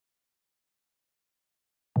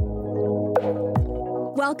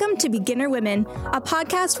Welcome to Beginner Women, a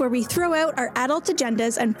podcast where we throw out our adult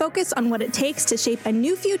agendas and focus on what it takes to shape a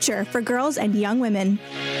new future for girls and young women.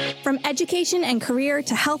 From education and career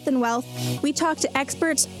to health and wealth, we talk to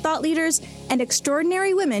experts, thought leaders, and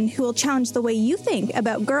extraordinary women who will challenge the way you think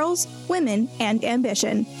about girls, women, and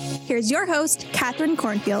ambition. Here's your host, Catherine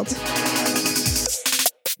Cornfield.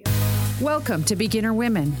 Welcome to Beginner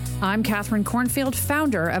Women. I'm Catherine Cornfield,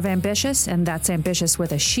 founder of Ambitious, and that's Ambitious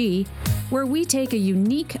with a she, where we take a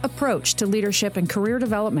unique approach to leadership and career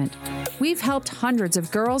development. We've helped hundreds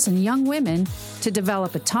of girls and young women to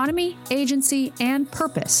develop autonomy, agency, and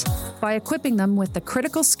purpose by equipping them with the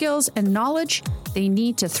critical skills and knowledge they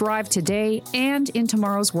need to thrive today and in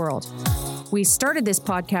tomorrow's world. We started this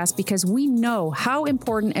podcast because we know how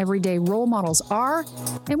important everyday role models are,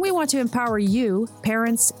 and we want to empower you,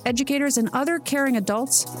 parents, educators, and other caring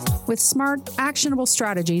adults with smart, actionable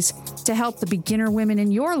strategies to help the beginner women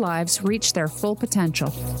in your lives reach their full potential.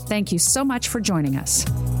 Thank you so much for joining us.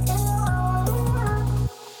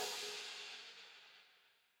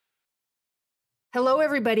 Hello,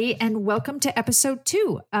 everybody, and welcome to episode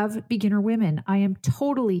 2 of Beginner Women. I am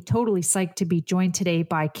totally psyched to be joined today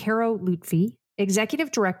by Caro Loutfi,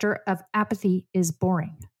 Executive Director of Apathy is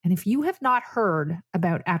Boring. And if you have not heard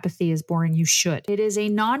about Apathy is Boring, you should. It is a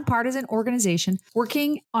nonpartisan organization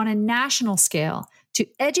working on a national scale to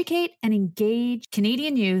educate and engage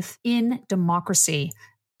Canadian youth in democracy,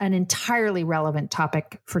 an entirely relevant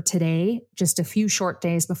topic for today, just a few short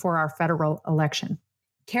days before our federal election.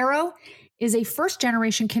 Caro is a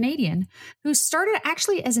first-generation Canadian who started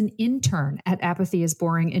actually as an intern at Apathy is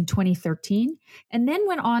Boring in 2013, and then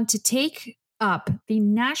went on to take up the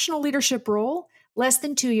national leadership role less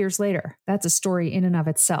than 2 years later. That's a story in and of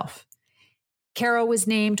itself. Caro was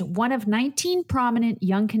named one of 19 prominent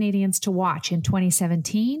young Canadians to watch in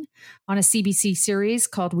 2017 on a CBC series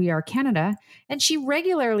called We Are Canada, and she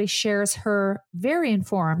regularly shares her very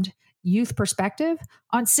informed youth perspective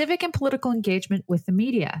on civic and political engagement with the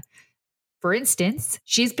media. For instance,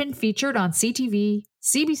 she's been featured on CTV,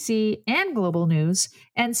 CBC, and Global News,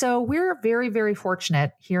 and so we're very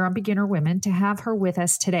fortunate here on Beginner Women to have her with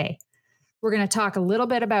us today. We're going to talk a little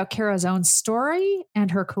bit about Caro's own story and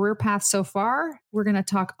her career path so far. We're going to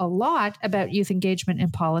talk a lot about youth engagement in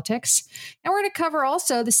politics, and we're going to cover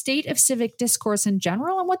also the state of civic discourse in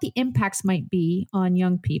general and what the impacts might be on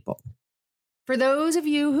young people. For those of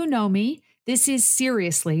you who know me, this is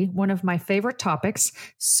seriously one of my favorite topics,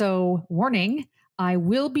 so warning, I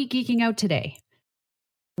will be geeking out today.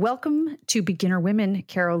 Welcome to Beginner Women,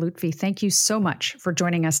 Caro Loutfi. Thank you so much for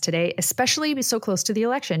joining us today, especially so close to the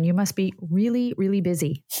election. You must be really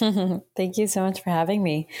busy. Thank you so much for having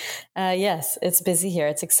me. Yes, it's busy here.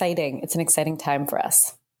 It's exciting. It's an exciting time for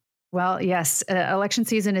us. Well, yes, election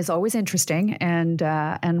season is always interesting, and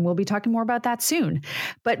we'll be talking more about that soon.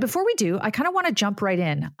 But before we do, I kind of want to jump right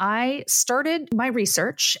in. I started my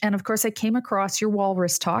research, and of course, I came across your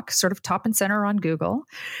Walrus talk, sort of top and center on Google.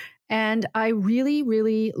 And I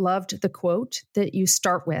really loved the quote that you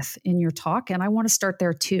start with in your talk, and I want to start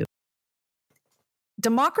there too.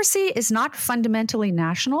 Democracy is not fundamentally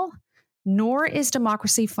national, nor is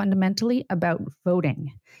democracy fundamentally about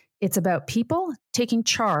voting. It's about people taking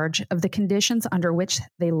charge of the conditions under which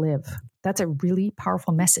they live. That's a really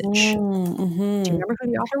powerful message. Mm-hmm. Do you remember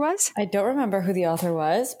who the author was? I don't remember who the author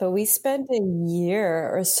was, but we spent a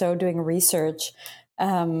year or so doing research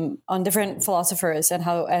on different philosophers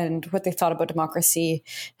and what they thought about democracy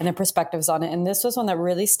and their perspectives on it. And this was one that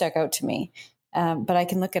really stuck out to me. But I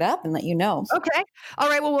can look it up and let you know. Okay. All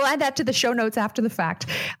right. Well, we'll add that to the show notes after the fact.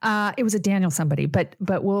 It was a Daniel somebody, but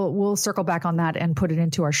we'll circle back on that and put it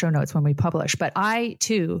into our show notes when we publish. But I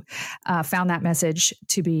too found that message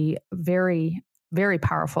to be very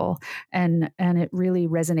powerful, and it really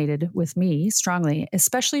resonated with me strongly,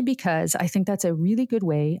 especially because I think that's a really good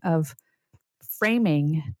way of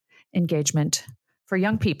framing engagement for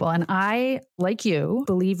young people. And I, like you,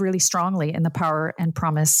 believe really strongly in the power and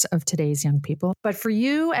promise of today's young people. But for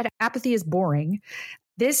you at Apathy is Boring,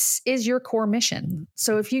 this is your core mission.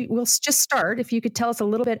 So if you could tell us a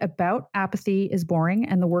little bit about Apathy is Boring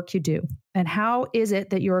and the work you do, and how is it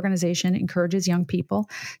that your organization encourages young people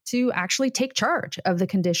to actually take charge of the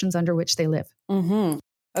conditions under which they live? Mm-hmm.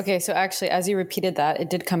 Okay, so actually, as you repeated that, it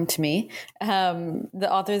did come to me. The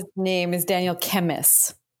author's name is Daniel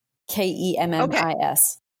Kemmis. Kemmis. Okay.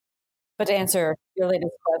 But to answer your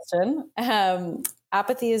latest question,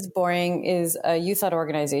 Apathy is Boring is a youth-led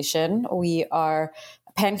organization. We are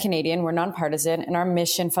pan-Canadian, we're nonpartisan, and our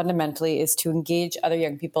mission fundamentally is to engage other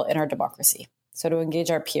young people in our democracy. So to engage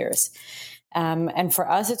our peers. And for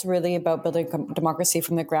us, it's really about building democracy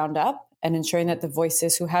from the ground up and ensuring that the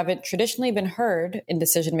voices who haven't traditionally been heard in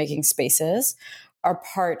decision-making spaces are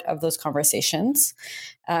part of those conversations.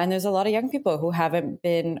 And there's a lot of young people who haven't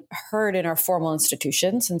been heard in our formal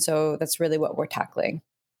institutions. And so that's really what we're tackling.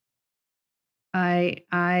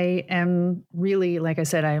 I am really, like I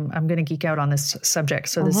said, I'm going to geek out on this subject.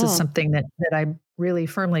 So this is something that I really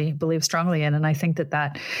firmly believe strongly in. And I think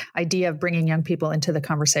that idea of bringing young people into the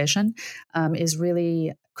conversation is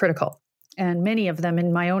really critical. And many of them,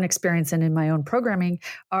 in my own experience and in my own programming,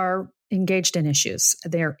 are engaged in issues.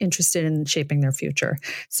 They're interested in shaping their future.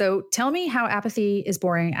 So tell me how Apathy is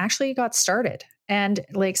Boring actually got started. And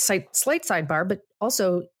like slight sidebar, but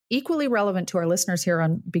also equally relevant to our listeners here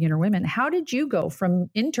on Beginner Women, how did you go from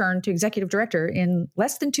intern to executive director in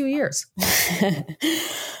less than 2 years?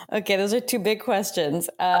 Okay, those are two big questions.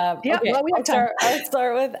 Okay, well, we have time. I'll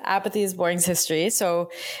start with Apathy is Boring's history. So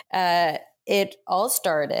it all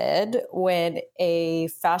started when a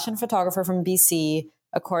fashion photographer from BC,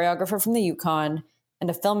 a choreographer from the Yukon, and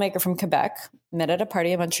a filmmaker from Quebec met at a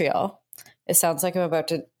party in Montreal. It sounds like I'm about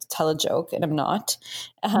to tell a joke, and I'm not.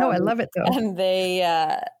 No, I love it though. And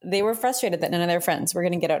they were frustrated that none of their friends were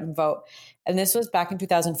going to get out and vote. And this was back in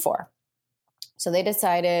 2004. So they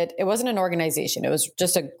decided, it wasn't an organization. It was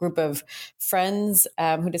just a group of friends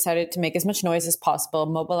who decided to make as much noise as possible,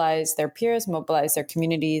 mobilize their peers, mobilize their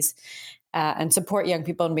communities, and support young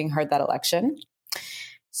people in being heard that election.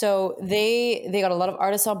 So they got a lot of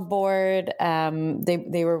artists on board.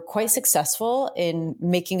 They were quite successful in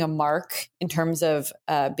making a mark in terms of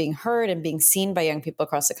being heard and being seen by young people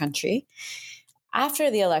across the country.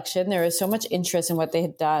 After the election, there was so much interest in what they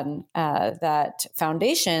had done that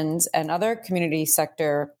foundations and other community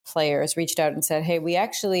sector players reached out and said, hey, we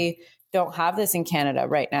actually don't have this in Canada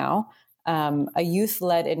right now. A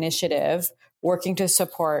youth-led initiative working to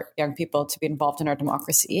support young people to be involved in our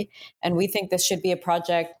democracy. And we think this should be a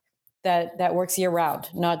project that works year round,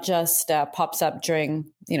 not just pops up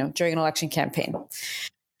during an election campaign.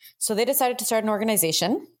 So they decided to start an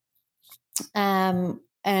organization.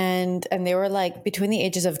 And they were like between the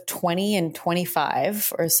ages of 20 and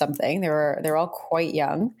 25 or something. They're all quite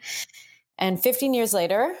young. And 15 years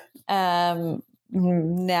later,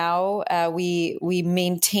 now we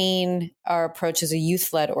maintain our approach as a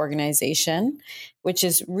youth-led organization, which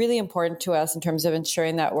is really important to us in terms of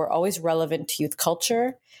ensuring that we're always relevant to youth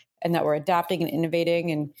culture and that we're adapting and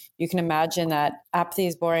innovating. And you can imagine that Apathy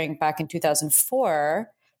is Boring back in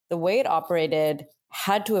 2004, the way it operated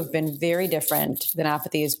had to have been very different than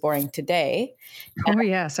Apathy is Boring today. Oh,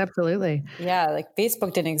 yes, absolutely. Yeah, like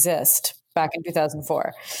Facebook didn't exist back in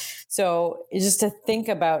 2004. So just to think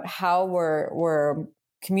about how we're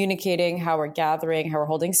communicating, how we're gathering, how we're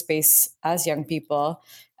holding space as young people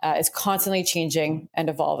is constantly changing and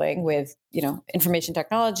evolving with, information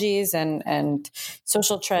technologies and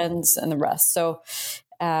social trends and the rest. So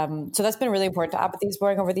that's been really important to Apathy is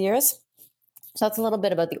Boring over the years. So that's a little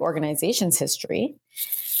bit about the organization's history.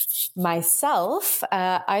 Myself,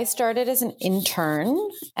 I started as an intern.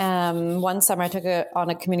 One summer I took on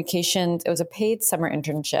a communications, it was a paid summer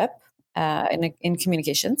internship in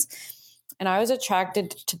communications. And I was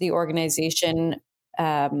attracted to the organization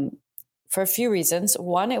for a few reasons.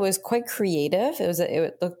 One, it was quite creative.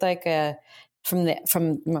 It looked like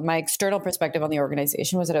from my external perspective on the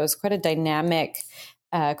organization was that it was quite a dynamic,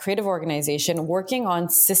 creative organization working on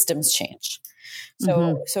systems change.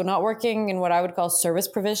 So not working in what I would call service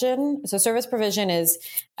provision. So service provision is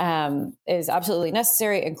absolutely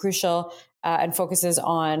necessary and crucial and focuses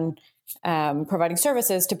on providing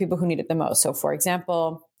services to people who need it the most. So for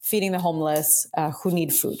example, feeding the homeless who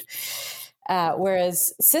need food.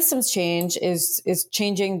 Whereas systems change is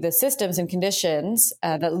changing the systems and conditions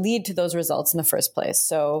that lead to those results in the first place.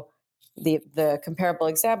 So the comparable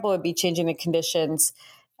example would be changing the conditions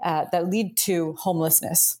that lead to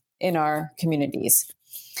homelessness in our communities.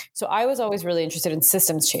 So I was always really interested in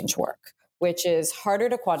systems change work, which is harder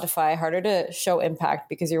to quantify, harder to show impact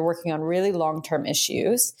because you're working on really long-term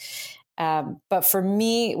issues. But for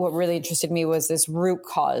me, what really interested me was this root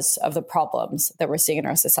cause of the problems that we're seeing in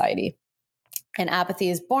our society. And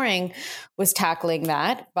Apathy is Boring was tackling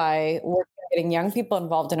that by getting young people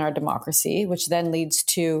involved in our democracy, which then leads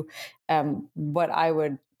to what I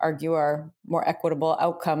would argue are more equitable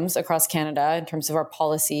outcomes across Canada in terms of our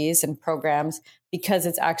policies and programs, because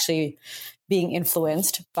it's actually being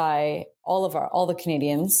influenced by all the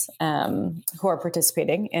Canadians who are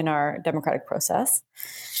participating in our democratic process.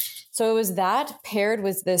 So it was that paired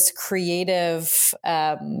with this creative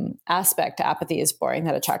aspect to Apathy is Boring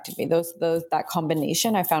that attracted me. That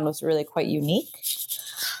combination I found was really quite unique.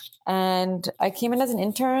 And I came in as an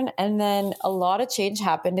intern, and then a lot of change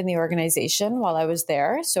happened in the organization while I was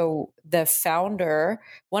there. So the founder,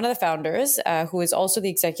 one of the founders, who is also the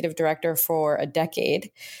executive director for a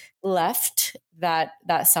decade, left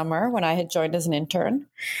that summer when I had joined as an intern.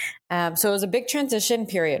 So it was a big transition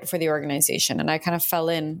period for the organization, and I kind of fell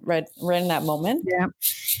in right in that moment.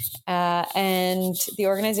 Yeah. And the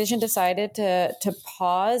organization decided to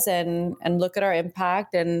pause and look at our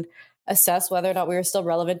impact and assess whether or not we were still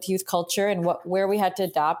relevant to youth culture, and where we had to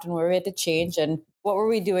adapt and where we had to change, and what were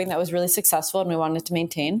we doing that was really successful and we wanted to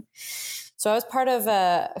maintain. So I was part of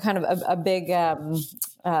a big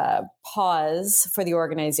pause for the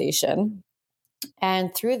organization.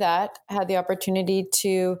 And through that, I had the opportunity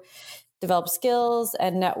to develop skills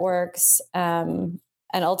and networks. And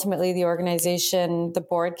ultimately, the organization, the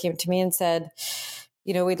board came to me and said,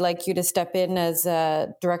 we'd like you to step in as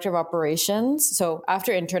a director of operations. So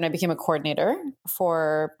after intern, I became a coordinator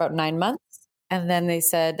for about 9 months. And then they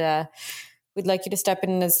said, we'd like you to step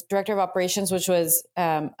in as director of operations, which was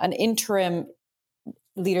an interim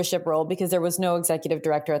leadership role because there was no executive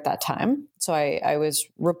director at that time. So I was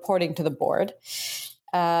reporting to the board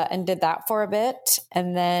and did that for a bit,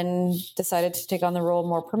 and then decided to take on the role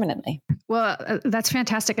more permanently. Well, that's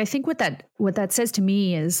fantastic. I think what that says to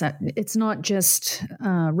me is that it's not just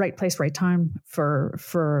right place, right time for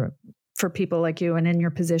people like you and in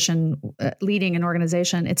your position leading an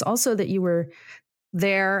organization. It's also that you were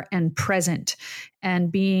there and present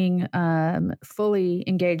and being fully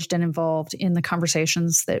engaged and involved in the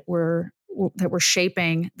conversations that were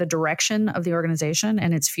shaping the direction of the organization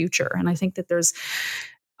and its future. And I think that there's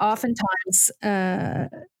oftentimes,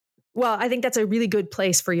 I think that's a really good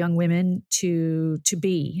place for young women to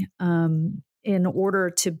be in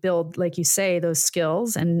order to build, like you say, those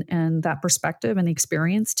skills and that perspective and the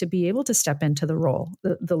experience to be able to step into the role,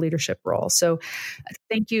 the leadership role. So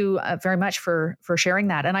thank you very much for sharing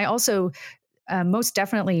that. And I also most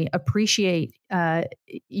definitely appreciate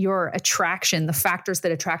your attraction, the factors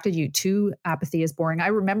that attracted you to Apathy is Boring. I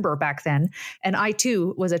remember back then, and I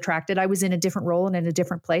too was attracted. I was in a different role and in a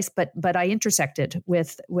different place, but I intersected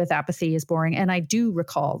with Apathy is Boring. And I do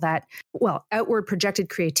recall that, outward projected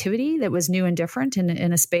creativity that was new and different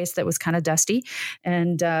in a space that was kind of dusty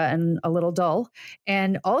and a little dull.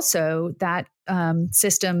 And also that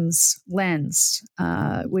systems lens,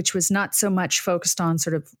 which was not so much focused on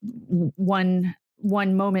sort of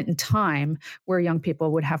one moment in time where young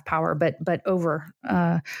people would have power, but over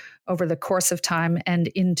the course of time and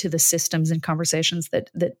into the systems and conversations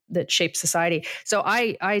that shape society. So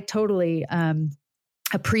I totally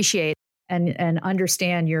appreciate and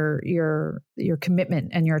understand your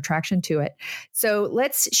commitment and your attraction to it. So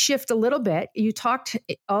let's shift a little bit. You talked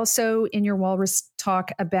also in your Walrus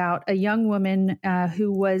talk about a young woman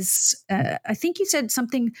who was, I think you said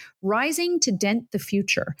something, rising to dent the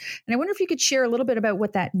future. And I wonder if you could share a little bit about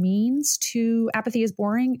what that means to Apathy is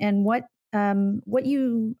Boring and what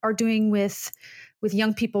you are doing with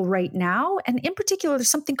young people right now. And in particular, there's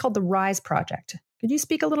something called the Rise Project. Could you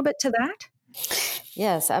speak a little bit to that?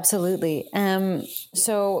 Yes, absolutely.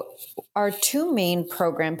 So our two main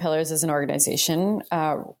program pillars as an organization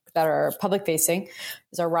that are public facing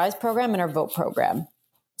is our Rise program and our Vote program.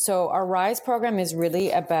 So our Rise program is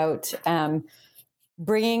really about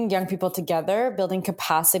bringing young people together, building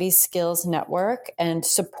capacity, skills, network, and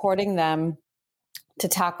supporting them to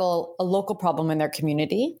tackle a local problem in their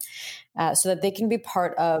community so that they can be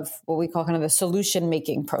part of what we call kind of the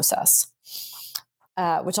solution-making process.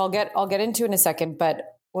 Which I'll get into in a second.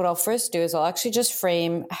 But what I'll first do is I'll actually just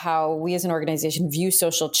frame how we as an organization view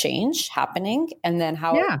social change happening, and then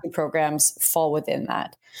how our programs fall within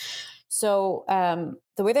that. So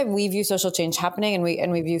the way that we view social change happening,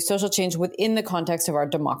 and we view social change within the context of our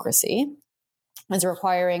democracy, is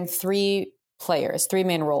requiring three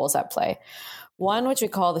main roles at play. One, which we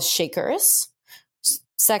call the shakers.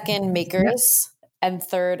 Second, makers. And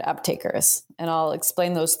third, uptakers. And I'll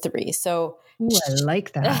explain those three. So ooh, I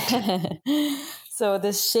like that. So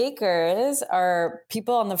the shakers are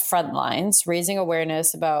people on the front lines raising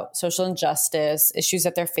awareness about social injustice, issues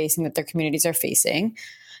that they're facing, that their communities are facing.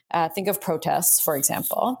 Think of protests, for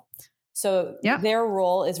example. So their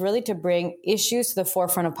role is really to bring issues to the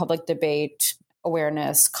forefront of public debate,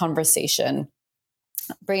 awareness, conversation,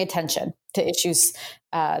 bring attention to issues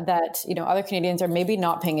that other Canadians are maybe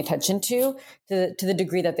not paying attention to the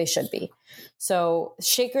degree that they should be. So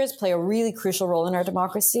shakers play a really crucial role in our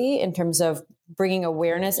democracy in terms of bringing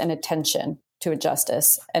awareness and attention to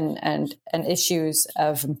injustice and issues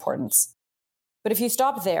of importance. But if you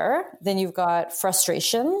stop there, then you've got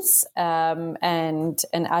frustrations and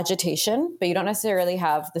agitation, but you don't necessarily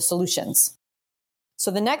have the solutions. So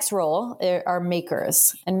the next role are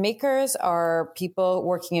makers, and makers are people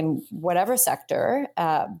working in whatever sector,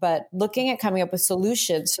 but looking at coming up with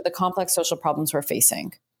solutions to the complex social problems we're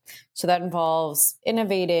facing. So that involves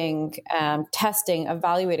innovating, testing,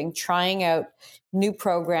 evaluating, trying out new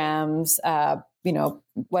programs,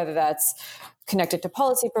 whether that's connected to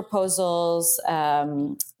policy proposals,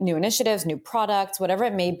 new initiatives, new products, whatever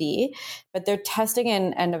it may be. But they're testing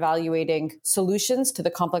and evaluating solutions to the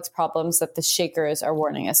complex problems that the shakers are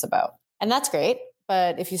warning us about. And that's great.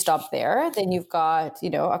 But if you stop there, then you've got,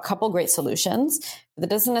 a couple great solutions, but that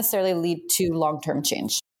doesn't necessarily lead to long-term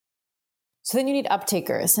change. So then you need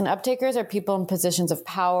uptakers, and uptakers are people in positions of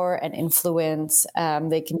power and influence.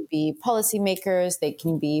 They can be policymakers, they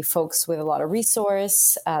can be folks with a lot of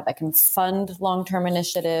resource that can fund long-term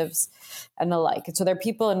initiatives and the like. And so they're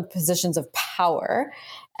people in positions of power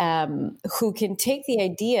who can take the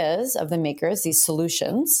ideas of the makers, these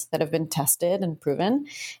solutions that have been tested and proven,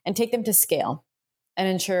 and take them to scale and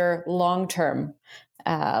ensure long-term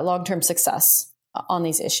success on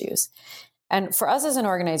these issues. And for us as an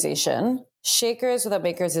organization, shakers without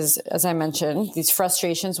makers is, as I mentioned, these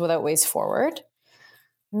frustrations without ways forward.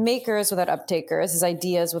 Makers without uptakers is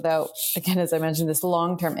ideas without, again, as I mentioned, this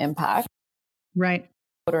long-term impact. Right.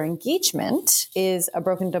 Voter engagement is a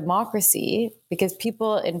broken democracy because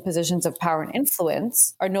people in positions of power and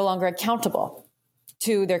influence are no longer accountable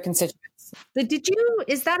to their constituents.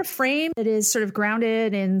 Is that a frame that is sort of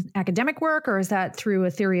grounded in academic work, or is that through a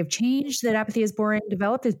theory of change that Apathy is Boring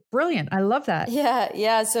developed? It's brilliant. I love that.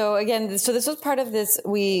 Yeah. So again, this was part of this.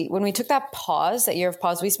 When we took that year of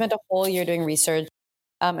pause, we spent a whole year doing research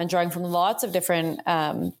and drawing from lots of different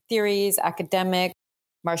theories, academic,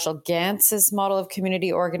 Marshall Gantz's model of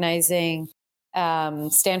community organizing,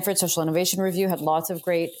 Stanford Social Innovation Review had lots of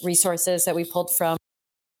great resources that we pulled from.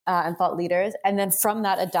 And thought leaders, and then from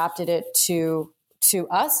that adapted it to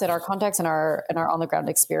us at our context and our on the ground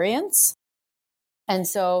experience. And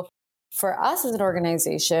so, for us as an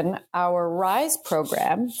organization, our RISE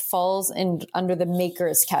program falls under the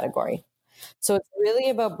makers category. So it's really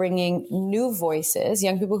about bringing new voices,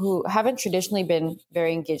 young people who haven't traditionally been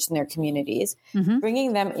very engaged in their communities,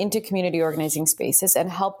 bringing them into community organizing spaces and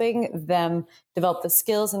helping them develop the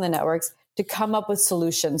skills and the networks to come up with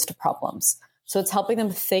solutions to problems. So it's helping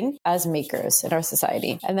them think as makers in our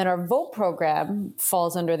society. And then our VOTE program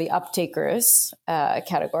falls under the uptakers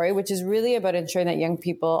category, which is really about ensuring that young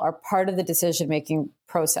people are part of the decision-making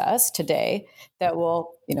process today that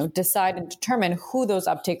will, decide and determine who those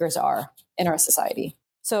uptakers are in our society.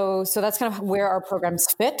 So that's kind of where our programs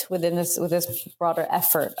fit with this broader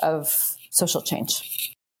effort of social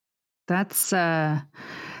change. That's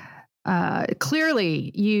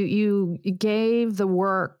clearly you gave the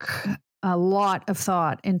work a lot of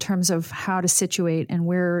thought in terms of how to situate and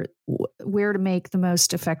where to make the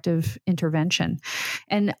most effective intervention.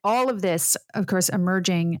 And all of this, of course,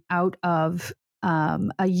 emerging out of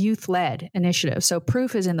a youth-led initiative. So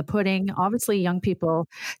proof is in the pudding. Obviously, young people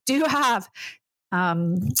do have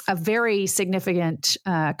a very significant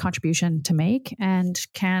contribution to make and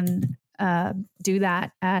can do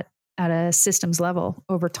that at a systems level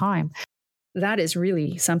over time. That is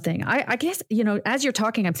really something. I guess, as you're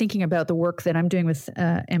talking, I'm thinking about the work that I'm doing with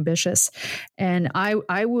Ambitious. And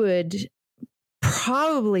I would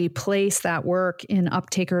probably place that work in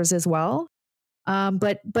uptakers as well.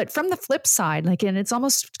 But from the flip side, and it's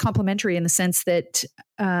almost complementary in the sense that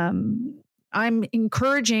I'm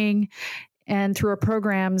encouraging, and through our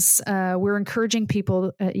programs, we're encouraging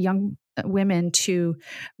people, young women, to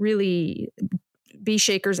really be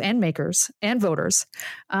shakers and makers and voters.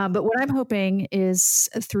 But what I'm hoping is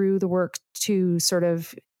through the work to sort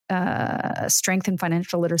of strengthen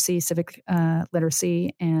financial literacy, civic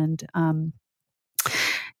literacy, and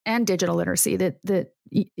digital literacy, that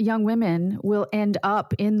young women will end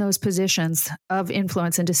up in those positions of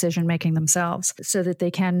influence and decision making themselves, so that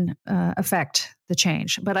they can affect the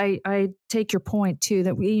change. But I take your point too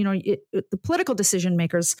that the political decision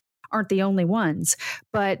makers aren't the only ones,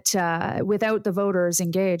 but without the voters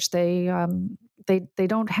engaged, they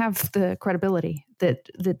don't have the credibility that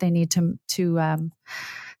they need to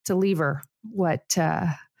lever what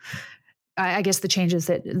I guess the changes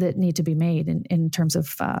that need to be made in terms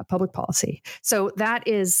of public policy. So that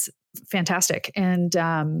is fantastic, and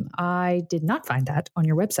I did not find that on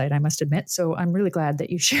your website, I must admit. So I'm really glad that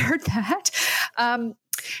you shared that.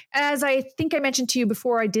 As I think I mentioned to you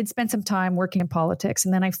before, I did spend some time working in politics,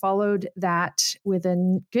 and then I followed that with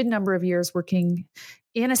a good number of years working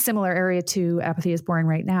in a similar area to Apathy is Boring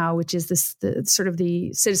right now, which is the sort of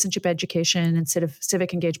the citizenship education and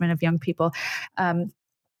civic engagement of young people.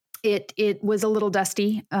 It was a little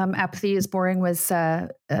dusty. Apathy is boring was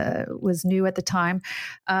new at the time,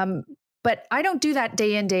 but I don't do that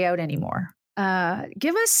day in, day out anymore.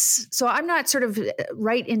 So I'm not sort of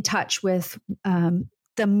right in touch with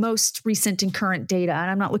the most recent and current data.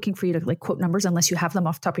 And I'm not looking for you to like quote numbers unless you have them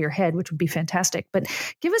off the top of your head, which would be fantastic. But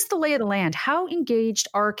give us the lay of the land. How engaged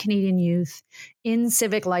are Canadian youth in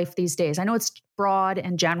civic life these days? I know it's broad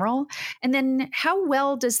and general. And then how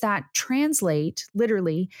well does that translate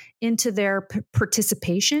literally into their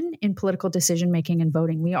participation in political decision making and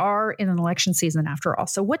voting? We are in an election season after all.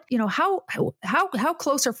 So how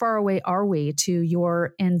close or far away are we to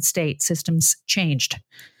your end state systems changed?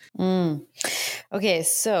 Okay,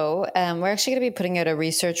 so we're actually going to be putting out a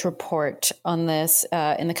research report on this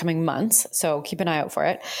in the coming months, so keep an eye out for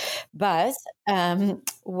it. But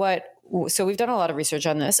so we've done a lot of research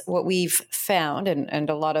on this. What we've found, and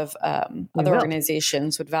a lot of other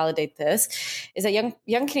organizations would validate this, is that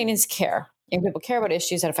young Canadians care. Young people care about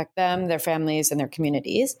issues that affect them, their families, and their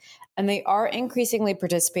communities. And they are increasingly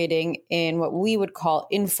participating in what we would call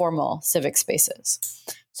informal civic spaces.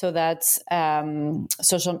 So that's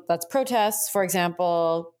that's protests, for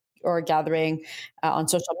example, or gathering on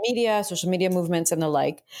social media movements and the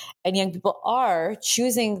like. And young people are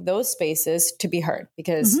choosing those spaces to be heard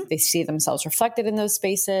because they see themselves reflected in those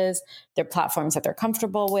spaces. They're platforms that they're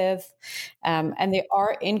comfortable with. And they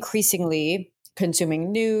are increasingly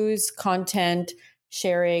consuming news, content,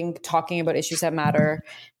 sharing, talking about issues that matter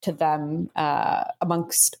to them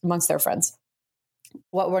amongst their friends.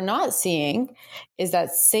 What we're not seeing is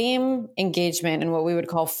that same engagement in what we would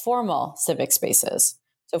call formal civic spaces.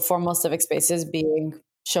 So formal civic spaces being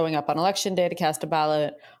showing up on election day to cast a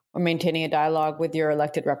ballot or maintaining a dialogue with your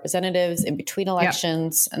elected representatives in between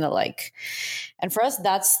elections and the like. And for us,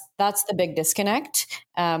 that's the big disconnect.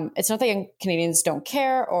 It's not that young Canadians don't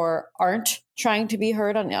care or aren't trying to be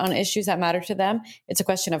heard on issues that matter to them. It's a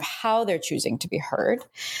question of how they're choosing to be heard.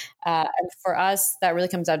 And for us, that really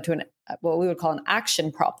comes down to what we would call an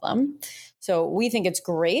action problem. So we think it's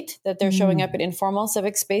great that they're showing up at informal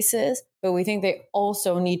civic spaces, but we think they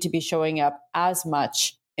also need to be showing up as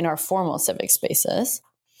much in our formal civic spaces.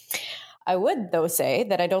 I would, though, say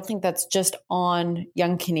that I don't think that's just on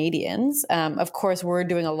young Canadians. Of course, we're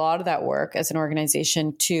doing a lot of that work as an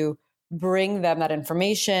organization to bring them that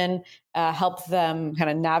information, help them kind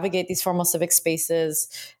of navigate these formal civic spaces,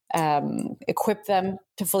 equip them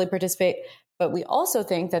to fully participate. But we also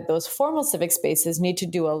think that those formal civic spaces need to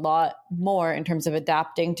do a lot more in terms of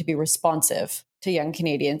adapting to be responsive to young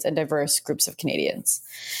Canadians and diverse groups of Canadians.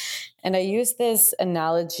 And I use this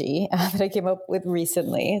analogy that I came up with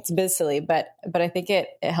recently. It's a bit silly, but I think it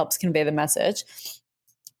helps convey the message.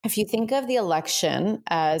 If you think of the election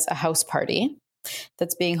as a house party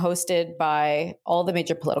that's being hosted by all the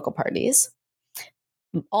major political parties,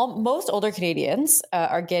 most older Canadians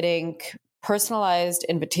are getting personalized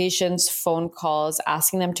invitations, phone calls,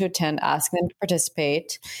 asking them to attend, asking them to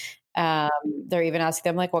participate. They're even asking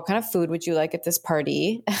them, like, what kind of food would you like at this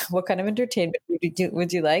party? What kind of entertainment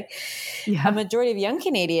would you like? Yeah. A majority of young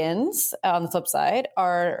Canadians, on the flip side,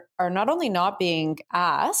 are not only not being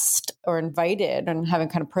asked or invited and having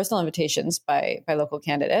kind of personal invitations by local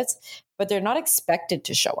candidates, but they're not expected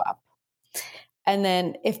to show up. And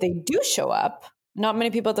then if they do show up, not many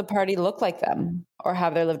people at the party look like them or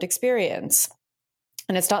have their lived experience.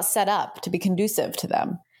 And it's not set up to be conducive to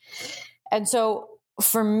them. And so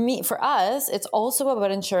for us, it's also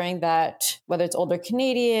about ensuring that whether it's older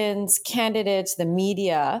Canadians, candidates, the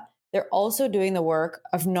media, they're also doing the work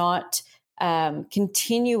of not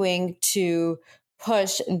continuing to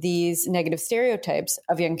push these negative stereotypes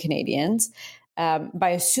of young Canadians by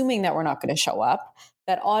assuming that we're not going to show up.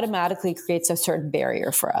 That automatically creates a certain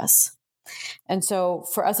barrier for us. And so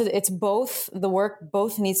for us, it's both. The work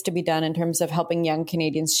both needs to be done in terms of helping young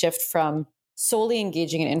Canadians shift from solely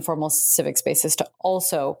engaging in informal civic spaces to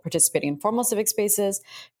also participating in formal civic spaces.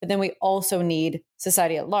 But then we also need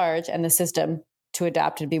society at large and the system to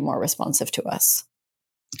adapt and be more responsive to us.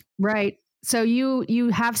 Right. So you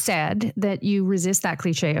have said that you resist that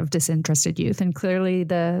cliche of disinterested youth, and clearly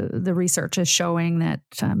the research is showing that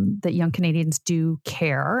that young Canadians do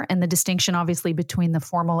care, and the distinction obviously between the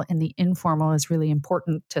formal and the informal is really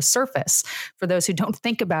important to surface for those who don't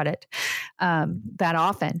think about it that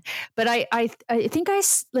often. But I think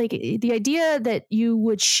like the idea that you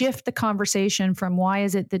would shift the conversation from why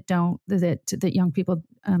is it that young people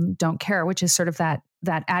don't care, which is sort of that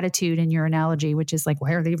that attitude in your analogy, which is like,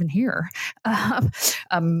 why are they even here?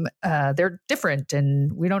 They're different,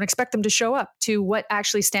 and we don't expect them to show up, to what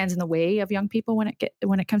actually stands in the way of young people when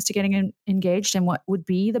it comes to getting engaged, and what would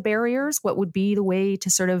be the barriers, what would be the way to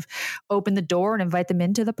sort of open the door and invite them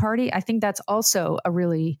into the party. I think that's also a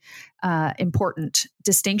really important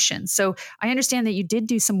distinction. So I understand that you did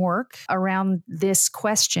do some work around this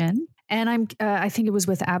question. And I think it was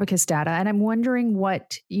with Abacus data. And I'm wondering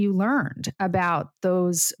what you learned about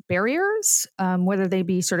those barriers, whether they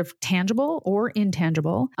be sort of tangible or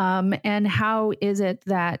intangible. And how is it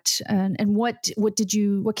that, and what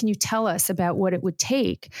can you tell us about what it would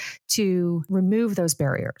take to remove those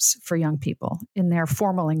barriers for young people in their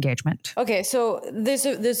formal engagement? Okay. So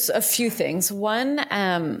there's a few things.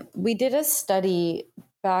 One, we did a study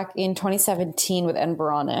back in 2017 with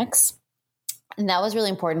Environics. And that was really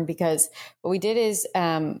important because what we did is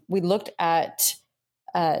we looked at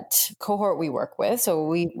cohort we work with. So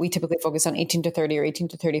we typically focus on 18 to 30 or 18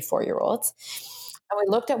 to 34-year-olds. And we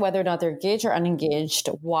looked at whether or not they're engaged or unengaged,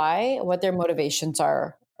 why, what their motivations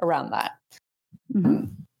are around that. Mm-hmm.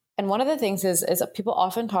 And one of the things is people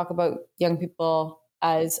often talk about young people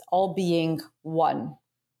as all being one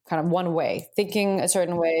way, thinking a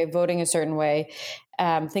certain way, voting a certain way,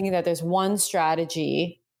 thinking that there's one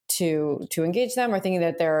strategy to engage them, or thinking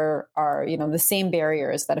that there are, the same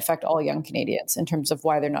barriers that affect all young Canadians in terms of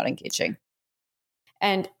why they're not engaging.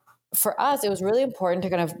 And for us, it was really important to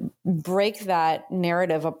kind of break that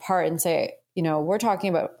narrative apart and say, we're talking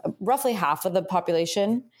about roughly half of the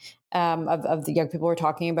population of the young people we're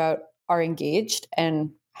talking about are engaged,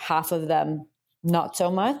 and half of them not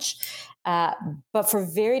so much, but for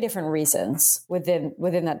very different reasons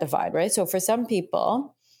within that divide, right? So for some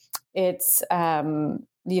people, it's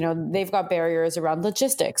they've got barriers around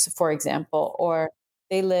logistics, for example, or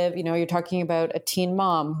they live, you're talking about a teen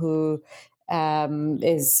mom who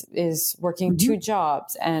is working two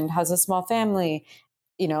jobs and has a small family.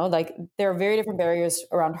 There are very different barriers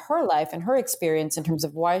around her life and her experience in terms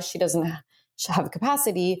of why she doesn't have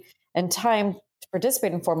capacity and time to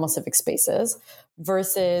participate in formal civic spaces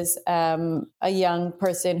versus a young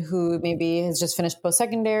person who maybe has just finished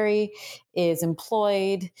post-secondary, is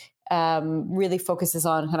employed, really focuses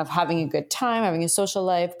on kind of having a good time, having a social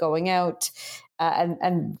life, going out.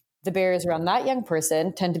 And the barriers around that young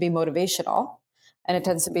person tend to be motivational. And it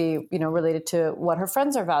tends to be, related to what her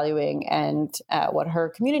friends are valuing and what her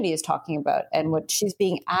community is talking about and what she's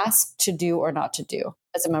being asked to do or not to do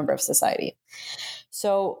as a member of society.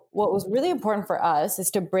 So what was really important for us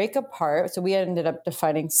is to break apart. So we ended up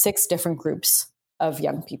defining 6 different groups of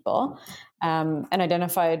young people and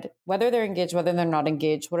identified whether they're engaged, whether they're not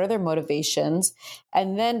engaged, what are their motivations.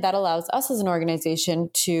 And then that allows us as an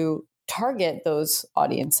organization to target those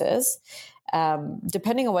audiences,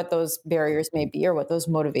 depending on what those barriers may be or what those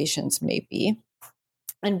motivations may be,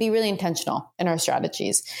 and be really intentional in our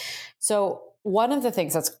strategies. So one of the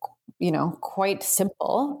things that's quite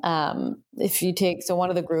simple. If you take, so one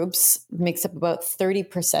of the groups makes up about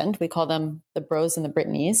 30%. We call them the bros and the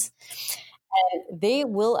Britneys. And they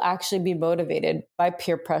will actually be motivated by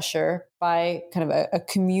peer pressure, by kind of a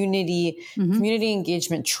community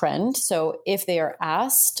engagement trend. So if they are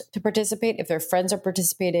asked to participate, if their friends are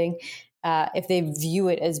participating, if they view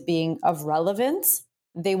it as being of relevance,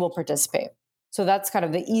 they will participate. So that's kind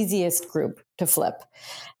of the easiest group to flip.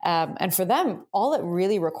 And for them, all it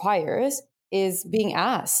really requires is being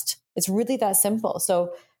asked. It's really that simple.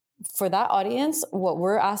 So for that audience, what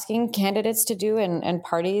we're asking candidates to do and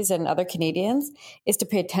parties and other Canadians is to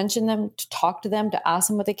pay attention to them, to talk to them, to ask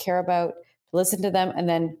them what they care about, to listen to them, and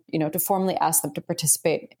then, to formally ask them to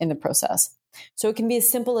participate in the process. So it can be as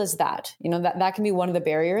simple as that. That can be one of the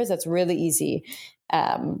barriers that's really easy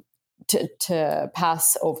to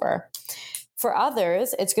pass over. For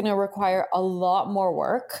others, it's going to require a lot more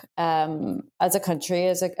work as a country,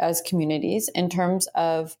 as communities, in terms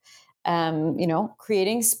of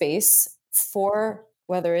creating space for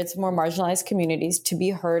whether it's more marginalized communities to be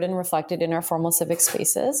heard and reflected in our formal civic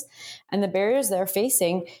spaces. And the barriers they're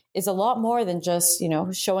facing is a lot more than just,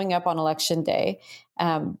 showing up on election day.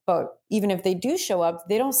 But even if they do show up,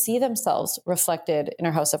 they don't see themselves reflected in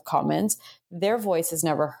our House of Commons. Their voice is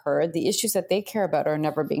never heard. The issues that they care about are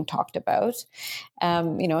never being talked about.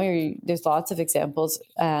 There's lots of examples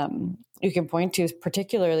you can point to,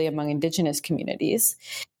 particularly among Indigenous communities.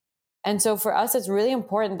 And so for us, it's really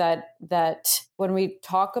important that when we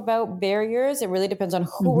talk about barriers, it really depends on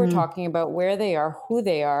who we're talking about, where they are, who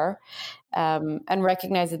they are, and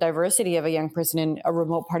recognize the diversity of a young person in a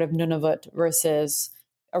remote part of Nunavut versus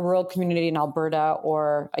a rural community in Alberta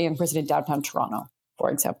or a young person in downtown Toronto, for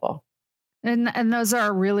example. And those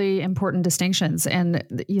are really important distinctions. And,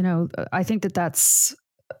 I think that's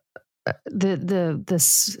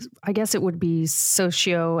this, I guess it would be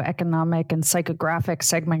socioeconomic and psychographic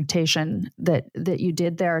segmentation that you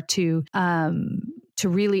did there to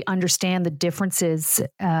really understand the differences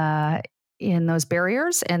in those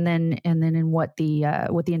barriers, and then in what the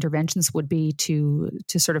interventions would be to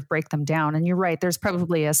sort of break them down. And you're right, there's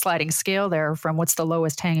probably a sliding scale there from what's the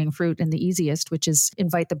lowest hanging fruit and the easiest, which is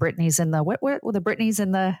invite the Britneys and the the Britneys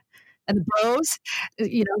and the bros,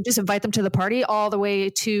 just invite them to the party, all the way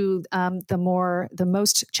to the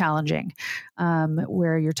most challenging,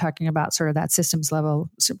 where you're talking about sort of that systems level,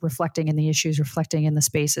 reflecting in the issues, reflecting in the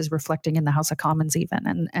spaces, reflecting in the House of Commons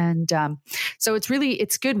even. So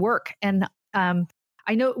it's good work. And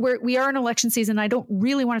I know we are in election season. I don't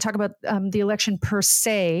really want to talk about the election per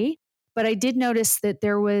se, but I did notice that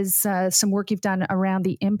there was some work you've done around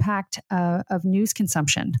the impact of news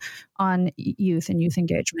consumption on youth and youth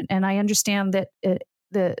engagement. And I understand that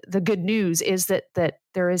the good news is that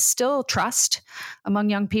there is still trust among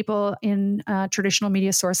young people in traditional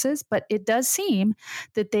media sources, but it does seem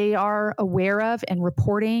that they are aware of and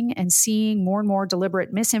reporting and seeing more and more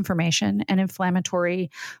deliberate misinformation and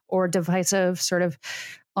inflammatory or divisive sort of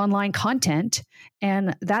online content.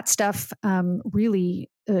 And that stuff really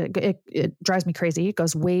it drives me crazy. It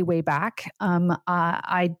goes way, way back.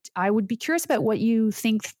 I would be curious about what you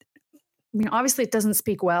think. I mean, obviously, it doesn't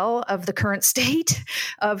speak well of the current state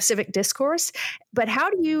of civic discourse, but how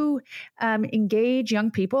do you engage young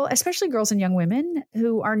people, especially girls and young women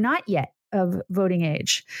who are not yet of voting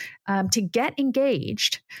age, to get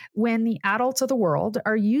engaged when the adults of the world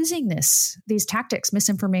are using these tactics,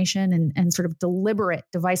 misinformation and sort of deliberate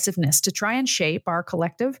divisiveness to try and shape our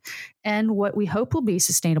collective and what we hope will be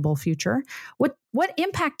sustainable future? What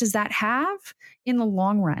impact does that have in the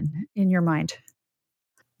long run, in your mind?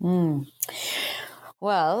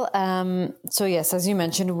 Well, so yes, as you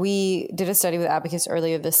mentioned, we did a study with Abacus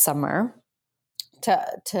earlier this summer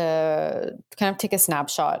to kind of take a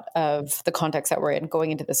snapshot of the context that we're in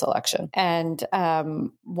going into this election. And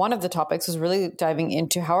one of the topics was really diving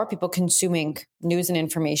into how are people consuming news and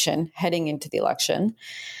information heading into the election.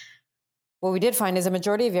 What we did find is a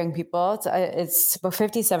majority of young people, it's about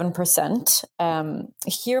 57%,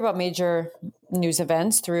 hear about major news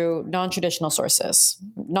events through non-traditional sources,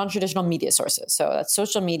 non-traditional media sources. So that's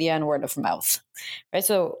social media and word of mouth, right?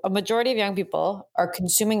 So a majority of young people are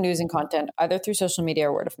consuming news and content either through social media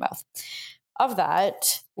or word of mouth. Of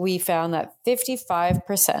that, we found that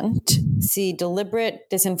 55% see deliberate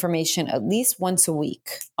disinformation at least once a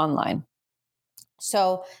week online.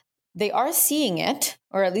 So they are seeing it,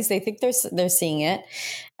 or at least they think they're seeing it.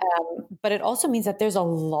 But it also means that there's a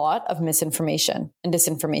lot of misinformation and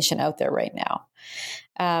disinformation out there right now.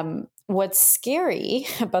 What's scary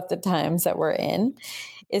about the times that we're in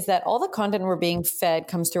is that all the content we're being fed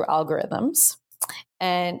comes through algorithms,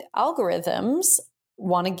 and algorithms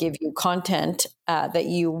want to give you content that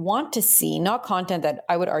you want to see, not content that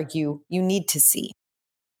I would argue you need to see.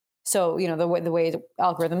 So, the way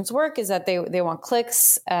algorithms work is that they want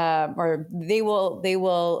clicks, or they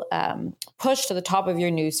will push to the top of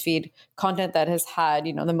your newsfeed content that has had,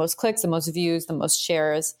 the most clicks, the most views, the most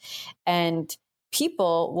shares, and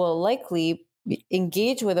people will likely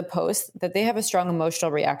engage with a post that they have a strong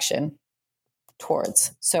emotional reaction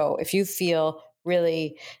towards. So, if you feel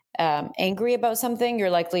really angry about something,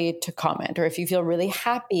 you're likely to comment, or if you feel really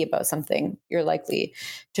happy about something, you're likely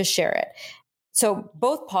to share it. So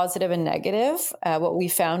both positive and negative, what we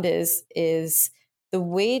found is the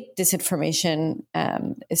way disinformation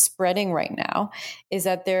is spreading right now is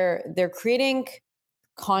that they're creating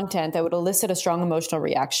content that would elicit a strong emotional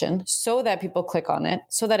reaction so that people click on it,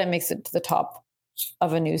 so that it makes it to the top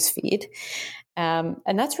of a news feed. And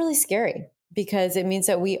that's really scary, because it means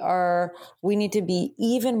that we need to be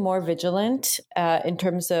even more vigilant in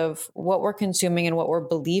terms of what we're consuming and what we're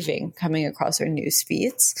believing coming across our news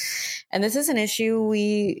feeds. And this is an issue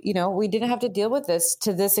we didn't have to deal with this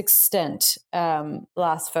to this extent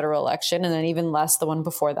last federal election, and then even less the one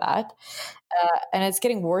before that. And it's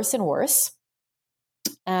getting worse and worse.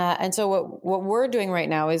 And so what we're doing right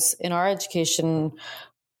now is, in our education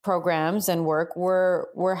programs and work,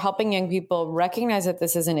 we're helping young people recognize that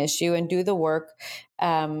this is an issue and do the work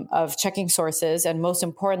of checking sources, and most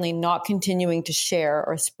importantly, not continuing to share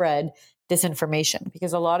or spread disinformation,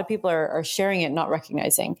 because a lot of people are sharing it, not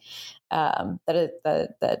recognizing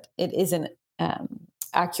that it isn't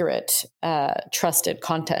accurate, trusted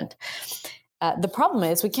content. The problem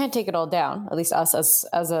is we can't take it all down, at least us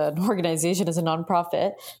as an organization, as a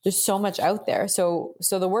nonprofit. There's so much out there. So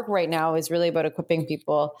the work right now is really about equipping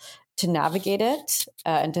people to navigate it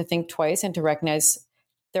and to think twice and to recognize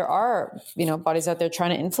there are, bodies out there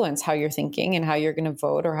trying to influence how you're thinking and how you're going to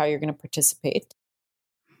vote or how you're going to participate.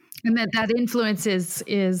 And that influence is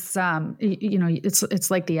it's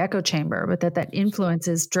like the echo chamber, but that influence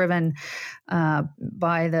is driven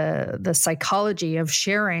by the psychology of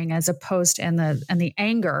sharing, as opposed and the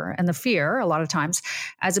anger and the fear a lot of times,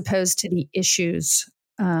 as opposed to the issues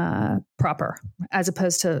proper, as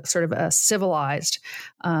opposed to sort of a civilized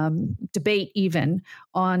debate, even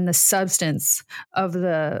on the substance of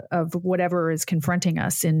whatever is confronting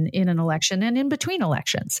us in an election and in between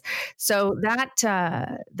elections. So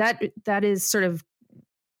that is sort of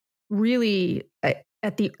really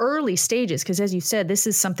at the early stages, because as you said, this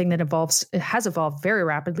is something that has evolved very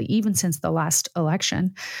rapidly, even since the last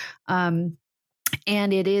election.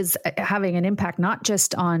 And it is having an impact not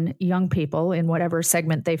just on young people in whatever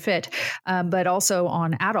segment they fit, but also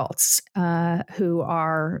on adults who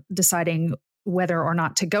are deciding whether or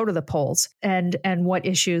not to go to the polls and what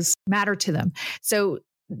issues matter to them. So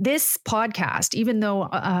this podcast, even though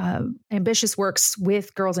Ambitious works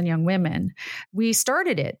with girls and young women, we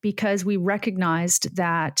started it because we recognized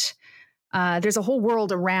that there's a whole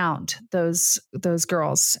world around those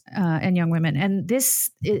girls and young women, and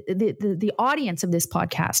the audience of this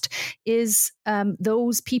podcast is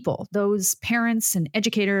those people, those parents and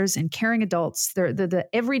educators and caring adults. They're the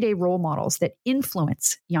everyday role models that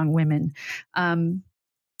influence young women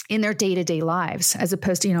in their day-to-day lives, as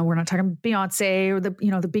opposed to, we're not talking Beyonce or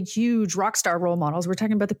the big huge rock star role models. We're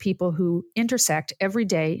talking about the people who intersect every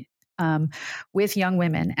day with young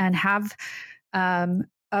women and have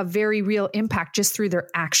a very real impact just through their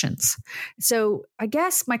actions. So I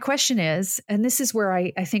guess my question is, and this is where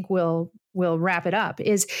I think we'll wrap it up,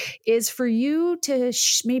 is for you to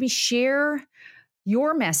maybe share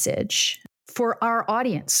your message for our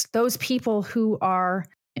audience, those people who are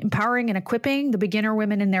empowering and equipping the beginner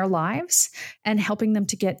women in their lives and helping them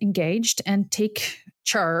to get engaged and take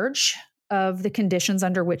charge of the conditions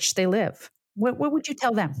under which they live. What would you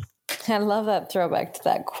tell them? I love that throwback to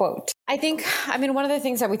that quote. One of the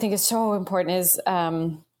things that we think is so important is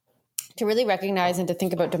to really recognize and to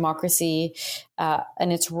think about democracy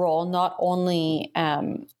and its role, not only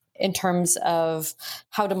in terms of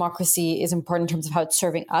how democracy is important in terms of how it's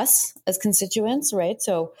serving us as constituents, right?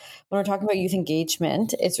 So when we're talking about youth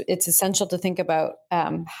engagement, it's essential to think about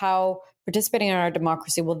how participating in our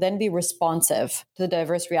democracy will then be responsive to the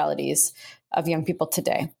diverse realities of young people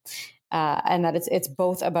today. And that it's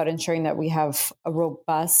both about ensuring that we have a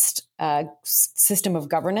robust system of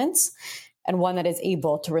governance and one that is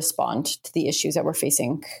able to respond to the issues that we're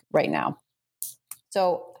facing right now.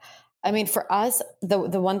 So, for us, the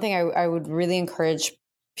one thing I would really encourage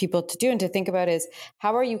people to do and to think about is,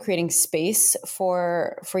 how are you creating space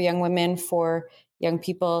for young women, for young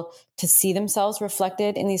people to see themselves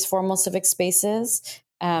reflected in these formal civic spaces?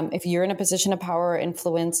 If you're in a position of power or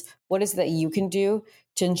influence, what is it that you can do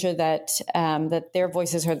to ensure that that their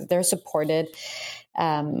voices are, that they're supported,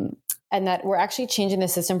 and that we're actually changing the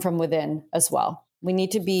system from within as well? We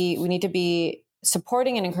need to be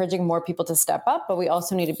supporting and encouraging more people to step up, but we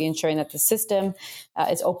also need to be ensuring that the system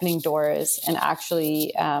is opening doors and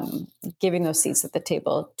actually giving those seats at the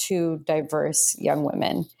table to diverse young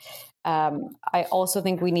women. I also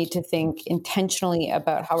think we need to think intentionally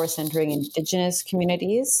about how we're centering Indigenous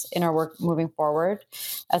communities in our work moving forward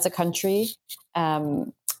as a country.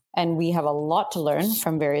 And we have a lot to learn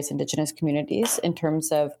from various Indigenous communities in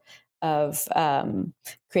terms of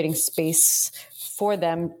creating space for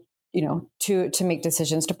them, to make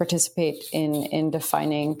decisions, to participate in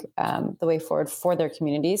defining the way forward for their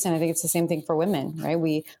communities. And I think it's the same thing for women, right?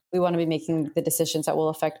 We want to be making the decisions that will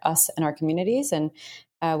affect us and our communities. And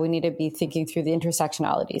we need to be thinking through the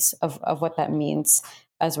intersectionalities of what that means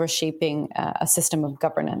as we're shaping a system of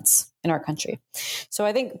governance in our country. So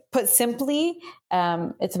I think, put simply,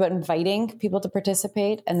 it's about inviting people to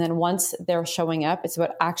participate. And then once they're showing up, it's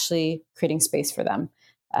about actually creating space for them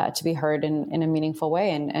to be heard in a meaningful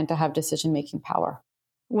way and to have decision-making power.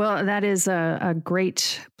 Well, that is a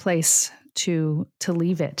great place to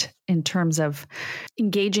leave it in terms of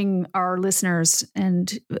engaging our listeners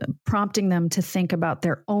and prompting them to think about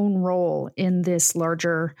their own role in this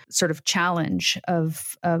larger sort of challenge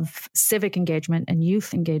of civic engagement and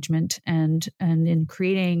youth engagement and in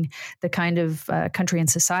creating the kind of country and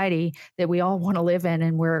society that we all want to live in,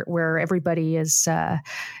 and where everybody is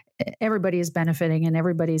benefiting and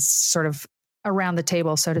everybody's sort of around the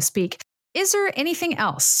table, so to speak. Is there anything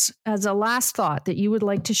else as a last thought that you would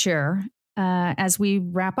like to share as we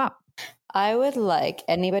wrap up? I would like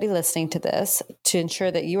anybody listening to this to ensure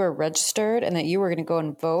that you are registered and that you are going to go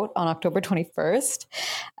and vote on October 21st.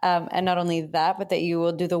 And not only that, but that you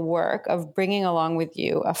will do the work of bringing along with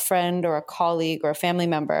you a friend or a colleague or a family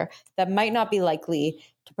member that might not be likely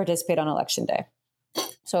to participate on election day.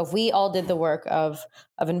 So if we all did the work of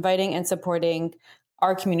inviting and supporting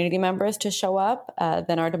our community members to show up,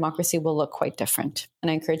 then our democracy will look quite different. And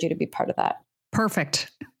I encourage you to be part of that.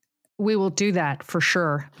 Perfect. We will do that for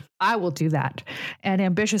sure. I will do that. And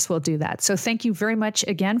Ambitious will do that. So thank you very much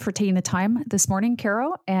again for taking the time this morning,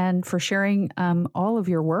 Caro, and for sharing all of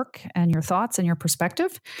your work and your thoughts and your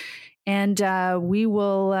perspective. And we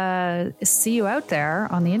will see you out there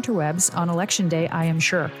on the interwebs on Election Day, I am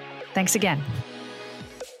sure. Thanks again.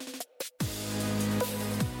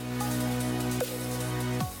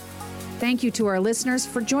 Thank you to our listeners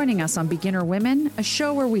for joining us on Beginner Women, a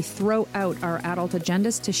show where we throw out our adult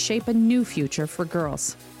agendas to shape a new future for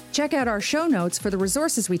girls. Check out our show notes for the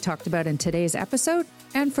resources we talked about in today's episode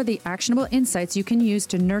and for the actionable insights you can use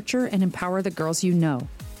to nurture and empower the girls you know.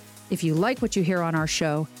 If you like what you hear on our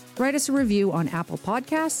show, write us a review on Apple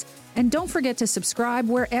Podcasts, and don't forget to subscribe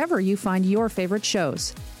wherever you find your favorite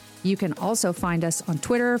shows. You can also find us on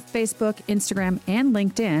Twitter, Facebook, Instagram, and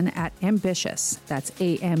LinkedIn at Ambitious. That's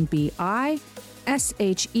AMBISHEOUS.